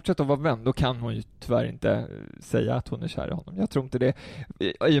vill fortsätta att vara vän, då kan hon ju tyvärr inte säga att hon är kär i honom. Jag tror inte det.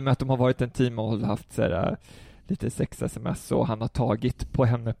 I och med att de har varit en team och haft så här, lite sex-sms och han har tagit på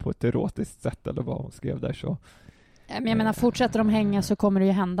henne på ett erotiskt sätt eller vad hon skrev där så. Men jag menar, fortsätter de hänga så kommer det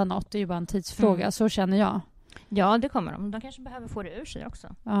ju hända något. Det är ju bara en tidsfråga, så känner jag. Ja, det kommer de. De kanske behöver få det ur sig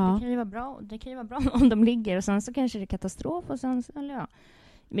också. Ja. Det kan ju vara bra om de ligger och sen så kanske det är katastrof och sen, eller ja.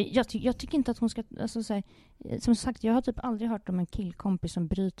 Men jag tycker inte att hon ska, alltså så här, som sagt, jag har typ aldrig hört om en killkompis som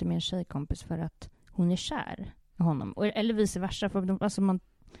bryter med en tjejkompis för att hon är kär i honom. Eller vice versa, för alltså man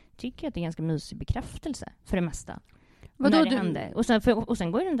tycker att det är ganska mysig bekräftelse för det mesta. När det händer. Och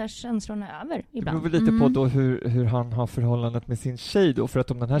sen går den där känslorna över ibland. Det beror väl lite på då hur han har förhållandet med sin tjej då. För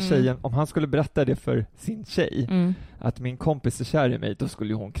att om den här tjejen, om han skulle berätta det för sin tjej, att min kompis är kär i mig, då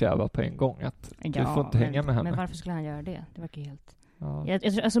skulle hon kräva på en gång att du får inte hänga med henne. Men varför skulle han göra det? Det verkar ju helt... Ja. Jag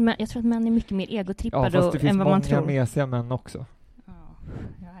tror att män är mycket mer egotrippade fast det finns än vad man tror. många mesiga män också.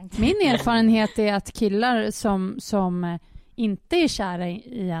 Min erfarenhet är att killar som inte är kära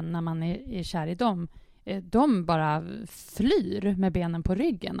igen när man är kär i dem, de bara flyr med benen på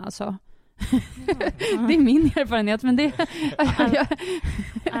ryggen alltså. Det är min erfarenhet, men det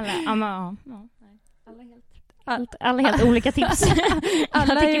alla helt olika tips.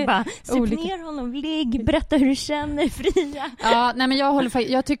 Alla tycker bara, släpp ner honom, ligg, berätta hur du känner, fria. Ja, nej, men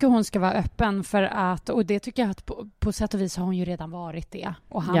jag tycker hon ska vara öppen för att, och det tycker jag att på sätt och vis har hon ju redan varit det,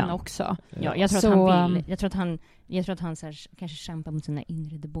 och han också. Ja, jag tror att han vill, jag tror att han så här, kanske kämpar mot sina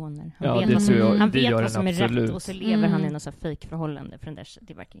inre demoner. Han vet vad som är rätt, och så lever han i något så fejkförhållande, för den där,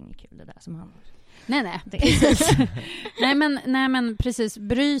 det verkar inget kul det där som han. Nej, precis. nej men precis,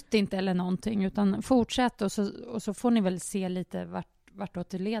 bryt inte eller någonting, utan fortsätt och så får ni väl se lite vartåt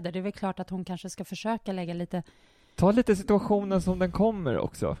det leder. Det är väl klart att hon kanske ska försöka lägga lite... Ta lite situationen som den kommer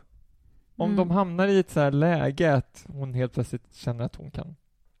också. Om de hamnar i ett så här läge att hon helt plötsligt känner att hon kan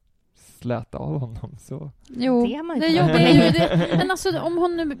släta av honom, så... Jo, men alltså om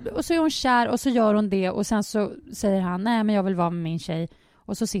hon nu, och så är hon kär och så gör hon det och sen så säger han, nej men jag vill vara med min tjej.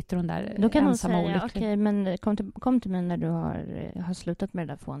 Och så sitter hon där då kan ensam hon och säga, olycklig. okej, men kom till mig när du har slutat med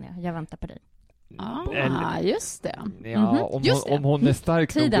det där fåniga. Jag väntar på dig. Just det. Ja, om hon är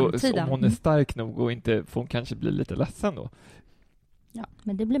stark tiden. Om hon är stark nog och inte får hon kanske bli lite ledsen då. Ja,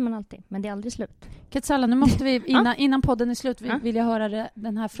 men det blir man alltid. Men det är aldrig slut. Ketsala, nu måste vi, innan podden är slut, vill jag höra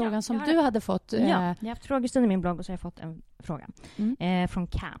den här frågan som du hade fått. Ja, jag har haft frågestund i min blogg och så har jag fått en fråga från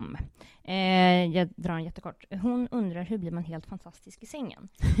Cam. Jag drar en jättekort. Hon undrar, hur blir man helt fantastisk i sängen?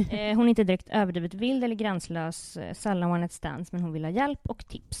 Hon är inte direkt överdrivet vild eller gränslös, sällan one night stands, men hon vill ha hjälp och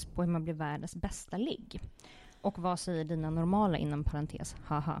tips på hur man blir världens bästa ligg. Och vad säger dina normala, inom parentes,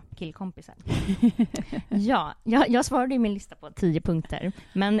 haha, killkompisar? Ja, jag svarade i min lista på 10 punkter.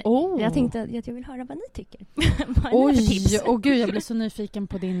 Men jag tänkte att jag vill höra vad ni tycker. Oj, gud, jag blir så nyfiken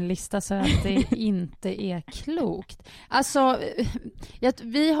på din lista så att det inte är klokt. Alltså,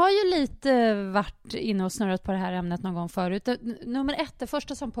 vi har ju lite varit inne och snurrat på det här ämnet någon gång förut. Nummer 1, det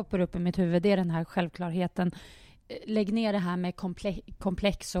första som poppar upp i mitt huvud, det är den här självklarheten. Lägg ner det här med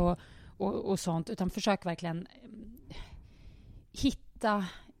komplex och sånt, utan försök verkligen hitta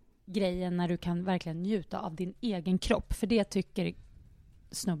grejen när du kan verkligen njuta av din egen kropp. För det tycker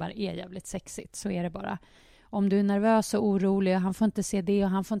snubbar är jävligt sexigt. Så är det bara. Om du är nervös och orolig och han får inte se det och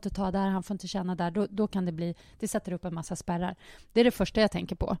han får inte ta där, han får inte känna där, då kan det sätter upp en massa spärrar. Det är det första jag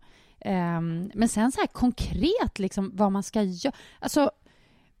tänker på. Men sen så här konkret liksom vad man ska göra. Alltså,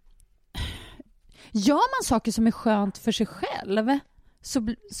 gör man saker som är skönt för sig själv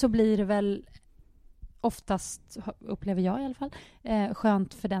så blir det väl oftast, upplever jag i alla fall,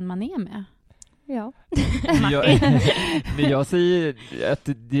 skönt för den man är med. Ja. Men jag säger att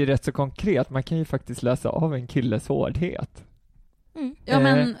det är rätt så konkret. Man kan ju faktiskt läsa av en killes hårdhet. Ja,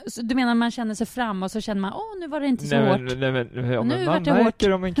 men du menar man känner sig fram och så känner man, nu var det inte så hårt. Men nu man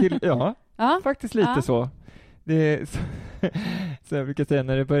märker om en kille, faktiskt lite så. Det är så jag brukar säga,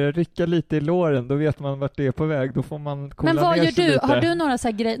 när det börjar rycka lite i låren, då vet man vart det är på väg. Då får man kolla ner sig. Men vad gör du? Lite. Har du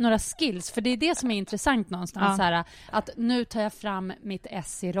några skills? För det är det som är intressant någonstans. Så här, att nu tar jag fram mitt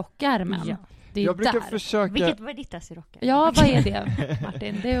S i rockärmen. Ja. Jag brukar försöka... Vad är ditt S i rockärmen? Ja, vad är det,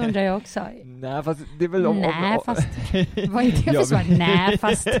 Martin? Det undrar jag också. Nej, fast det är väl fast... Vad är det för svar? Nej,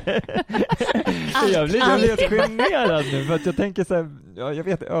 fast... Jag blir helt generad nu, för att jag tänker så här... Ja, jag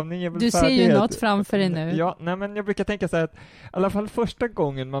vet, övning är väl du färdighet. Ser ju något framför dig nu. Ja, nej, men jag brukar tänka så här att i alla fall första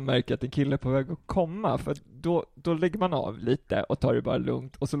gången man märker att en kille är på väg att komma, för då lägger man av lite och tar det bara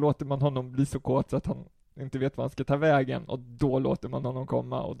lugnt, och så låter man honom bli så kåt så att han inte vet vad han ska ta vägen, och då låter man honom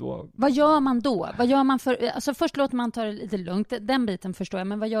komma, och då... Vad gör man då? Vad gör man för... Alltså först låter man ta det lite lugnt, den biten förstår jag,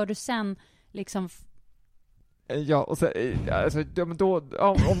 men vad gör du sen liksom... Ja, och så, alltså, då,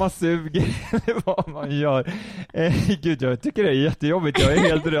 om man suger eller vad man gör. Gud, jag tycker det är jättejobbigt. Jag är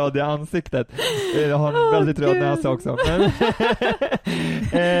helt röd i ansiktet. Jag har en väldigt röd näsa också. Men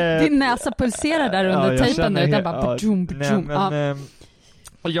din näsa pulserar där under tejpen nu. Den bara...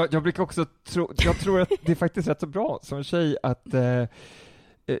 Jag brukar också jag tror att det är faktiskt rätt så bra som tjej att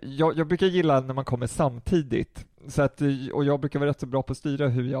jag brukar gilla när man kommer samtidigt. Så att, och jag brukar vara rätt så bra på att styra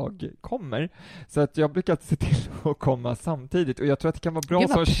hur jag kommer. Så att jag brukar se till att komma samtidigt. Och jag tror att det kan vara bra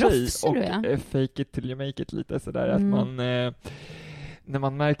som tjej och fake it till you make it lite sådär. Att man, när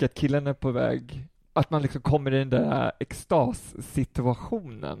man märker att killen är på väg, att man liksom kommer i den där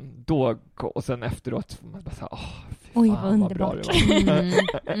extas-situationen då, och sen efteråt får man bara säga, oj, vad underbart. Bra det var.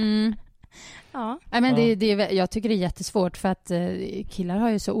 Ja. Men jag tycker det är jättesvårt, för att killar har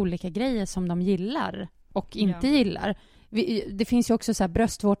ju så olika grejer som de gillar och inte gillar. Det finns ju också så här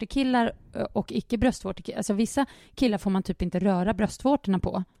bröstvårtekillar och icke bröstvårtekillar. Alltså vissa killar får man typ inte röra bröstvårtorna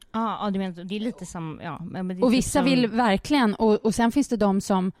på. Ja, du menar, det är lite som... Ja, men det är och vissa vill verkligen, och sen finns det de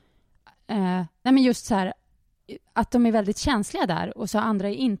som... nej, men just så här, att de är väldigt känsliga där, och så andra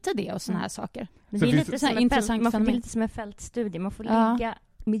är inte det, och såna här saker. Men det är lite så intressant. Man får lite som en fältstudie. Man får ligga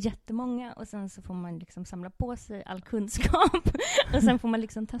med jättemånga, och sen så får man liksom samla på sig all kunskap och sen får man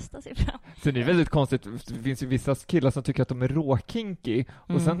liksom testa sig fram. Så det är väldigt konstigt. Det finns ju vissa killar som tycker att de är råkinky,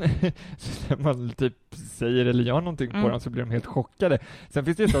 och sen när man typ säger eller gör någonting på dem så blir de helt chockade. Sen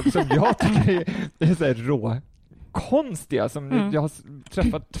finns det ju saker som jag tycker är så här råkonstiga, som jag har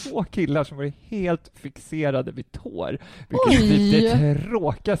träffat 2 killar som var helt fixerade vid tår. Vilket är det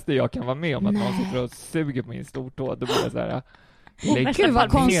tråkigaste jag kan vara med om, att någon sitter och suger på min stortå. Då blir det så här... Gud,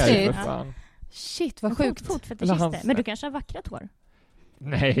 vad konstigt. Shit, vad sjukt. Men du kanske har vackra tår?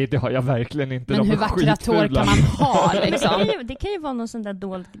 Nej, det har jag verkligen inte. Men hur vackra tår kan man ha? Liksom? Det kan ju vara någon sån där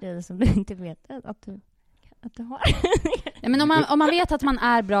dold grej som du inte vet att du har. Ja, men om man vet att man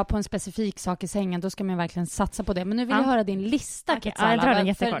är bra på en specifik sak i sängen, då ska man verkligen satsa på det. Men nu vill jag höra din lista,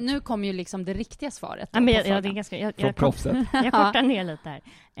 Ketsala, för nu kommer ju liksom det riktiga svaret. Ja, men jag kortar ner lite här.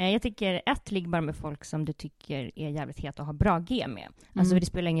 Jag tycker 1, ligg bara med folk som du tycker är jävligt het att ha bra G med. Alltså det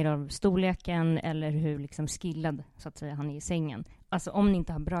spelar ingen roll storleken eller hur liksom skillad så att säga han är i sängen. Alltså om ni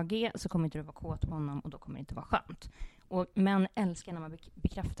inte har bra G så kommer inte du vara kåt på honom, och då kommer det inte vara skönt. Och män älskar när man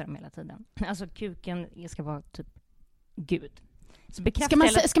bekräftar dem hela tiden. Alltså kuken ska vara typ Gud. Så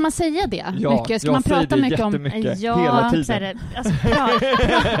ska man säga det? Ja, mycket? Ska man prata mycket om? Ja, hela tiden. Alltså,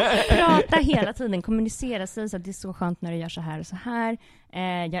 prata hela tiden, kommunicera, säga så att det är så skönt när du gör så här och så här.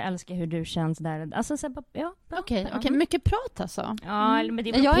 Jag älskar hur du känns där. Alltså, så här, ja. Okej, mycket prat alltså. Ja, men det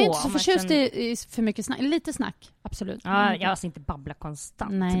jag är inte så förtjust i för mycket snack. Lite snack, absolut. Ja, jag alltså inte babbla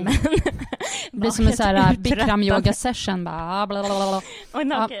konstant. Nej. Men det blir som en så här Bikram yoga session.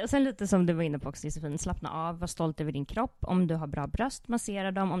 Och sen lite som du var inne på också, Josefin. Slappna av, var stolt över din kropp. Om du har bra bröst,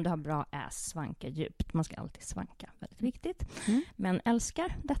 massera dem. Om du har bra ass, svanka djupt. Man ska alltid svanka, väldigt viktigt. Men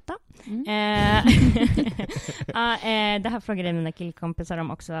älskar detta. Det här frågade mina killkompisar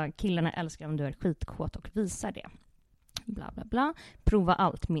om också. Killarna älskar om du är skitkåt och visar det. Bla bla bla. Prova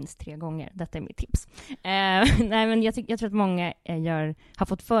allt minst 3 gånger. Detta är mitt tips. Nej, men jag tror att många har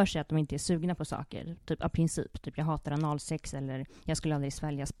fått för sig att de inte är sugna på saker. Typ av princip. Typ jag hatar analsex, eller jag skulle aldrig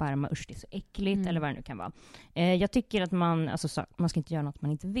svälja sperma. Usch, det är så äckligt. Eller vad det nu kan vara. Jag tycker att man ska inte göra något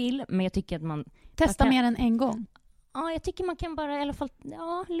man inte vill. Men jag tycker att man... Testa mer än en gång. Ja, jag tycker man kan bara i alla fall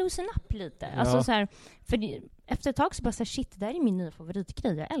loosen up lite. Ja. Alltså så här, för efter ett tag så bara så här, shit, det här är min nya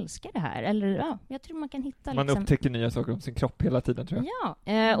favoritgrej. Jag älskar det här. Eller jag tror man kan hitta... Man upptäcker nya saker om sin kropp hela tiden, tror jag.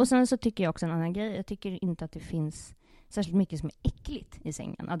 Ja, och sen så tycker jag också en annan grej. Jag tycker inte att det finns särskilt mycket som är äckligt i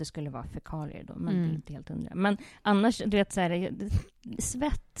sängen. Ja, det skulle vara fekalier då, men det är inte helt hundra. Men annars, du vet så här,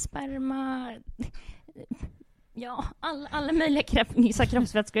 svett, sperma... Ja, alla möjliga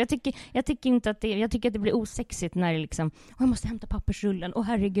kroppsvätskor. Jag tycker inte att jag tycker att det blir osexigt när det liksom, jag måste hämta pappersrullen, och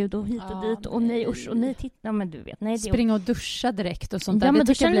herregud, och hit och dit, och nej, usch, och nej, titta, men du vet, nej, springa och duscha direkt och sånt där. Ja, men det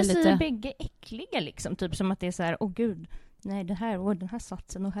då känner sig lite... bägge äckliga liksom, typ som att det är så här, gud, nej, det här, och den här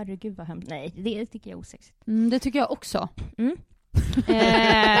satsen, och herregud vad hemskt. Nej, det tycker jag är osexigt. Det tycker jag också.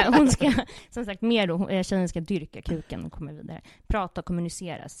 Hon ska, som sagt, mer då, tjejen ska dyrka kuken och komma vidare. Prata och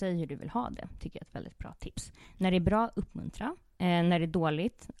kommunicera, säg hur du vill ha det. Tycker jag är ett väldigt bra tips. När det är bra, uppmuntra. När det är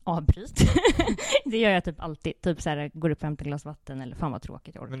dåligt, avbryt. Det gör jag typ alltid. Typ så här, går upp 50 glas vatten, eller fan vad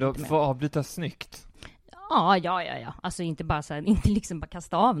tråkigt, jag orkar. Men du får avbryta snyggt. Ja. Alltså inte bara så här, inte liksom bara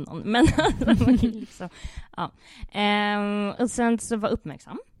kasta av någon, men liksom, ja. Och sen så var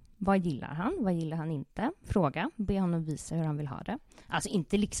uppmärksam. Vad gillar han? Vad gillar han inte? Fråga. Be honom visa hur han vill ha det. Alltså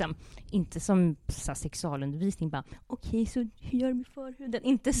inte som så sexualundervisning. Bara, okej, så hur gör du med förhuden?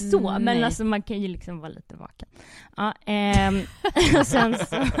 Inte så, men alltså, man kan ju liksom vara lite vaken. Ja, och sen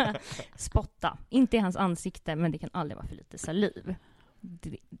så spotta. Inte i hans ansikte, men det kan aldrig vara för lite saliv.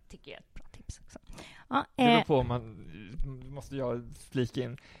 Det tycker jag är ett bra tips också. Ja, det beror på, måste jag flika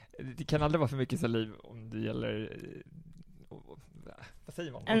in. Det kan aldrig vara för mycket saliv om det gäller... Vad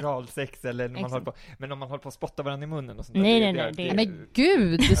säger man? Oralsex, eller när man håller på, men om man håller på att spotta varandra i munnen och sånt. Nej. Men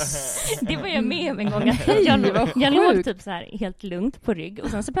gud! Det var jag med om en gång. Jag låg typ så här helt lugnt på rygg, och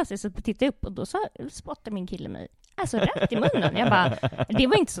sen så plötsligt så tittade jag upp, och då så spottade min kille mig alltså rätt i munnen. Jag bara, det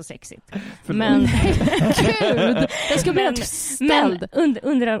var inte så sexigt. Men gud! Jag skulle bli helt ställd.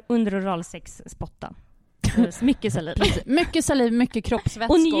 Under oralsex spotta. Mycket saliv, mycket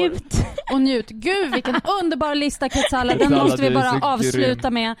kroppsvätskor. Och njut. Gud, vilken underbar lista, Quetzala. Den måste vi bara avsluta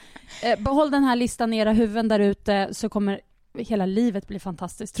med. Behåll den här listan i era huvuden där ute, så kommer hela livet bli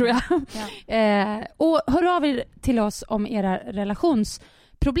fantastiskt, tror jag. Ja. Och hör av er till oss om era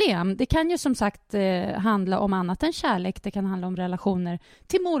relationsproblem. Det kan ju som sagt handla om annat än kärlek. Det kan handla om relationer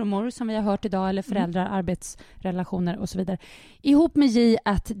till mormor, som vi har hört idag, eller föräldrar, arbetsrelationer och så vidare. Ihop med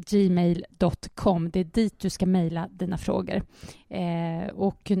j@gmail.com. Det är dit du ska mejla dina frågor.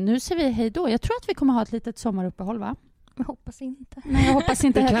 Och nu ser vi hej då. Jag tror att vi kommer ha ett litet sommaruppehåll, va? Jag hoppas inte. Nej, jag hoppas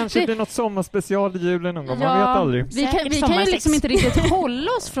inte. Det kanske blir något sommarspecial i julen någon gång. Man vet aldrig. Vi kan ju liksom inte riktigt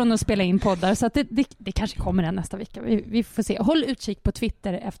hålla oss från att spela in poddar, så att det kanske kommer den nästa vecka. Vi får se. Håll utkik på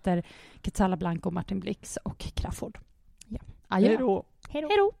Twitter efter Quetzala Blanco, Martin Blix och Crafoord. Ja. Hej då.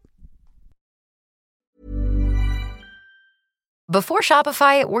 Before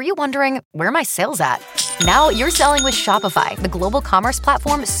Shopify, were you wondering, where are my sales at? Now you're selling with Shopify, the global commerce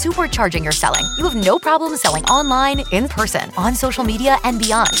platform supercharging your selling. You have no problem selling online, in person, on social media, and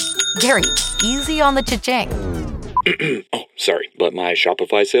beyond. Gary, easy on the cha-ching. Oh, sorry, but my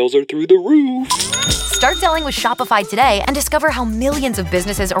Shopify sales are through the roof. Start selling with Shopify today and discover how millions of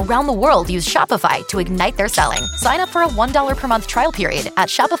businesses around the world use Shopify to ignite their selling. Sign up for a $1 per month trial period at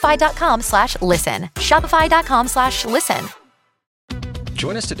shopify.com/listen. Shopify.com/listen.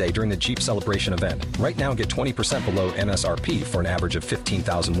 Join us today during the Jeep Celebration event. Right now, get 20% below MSRP for an average of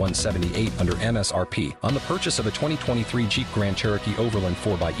 $15,178 under MSRP on the purchase of a 2023 Jeep Grand Cherokee Overland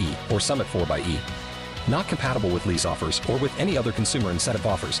 4xE or Summit 4xE. Not compatible with lease offers or with any other consumer incentive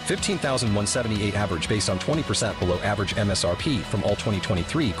offers. $15,178 average based on 20% below average MSRP from all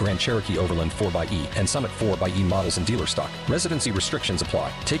 2023 Grand Cherokee Overland 4xE and Summit 4xE models in dealer stock. Residency restrictions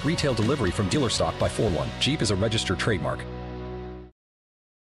apply. Take retail delivery from dealer stock by 4/1. Jeep is a registered trademark.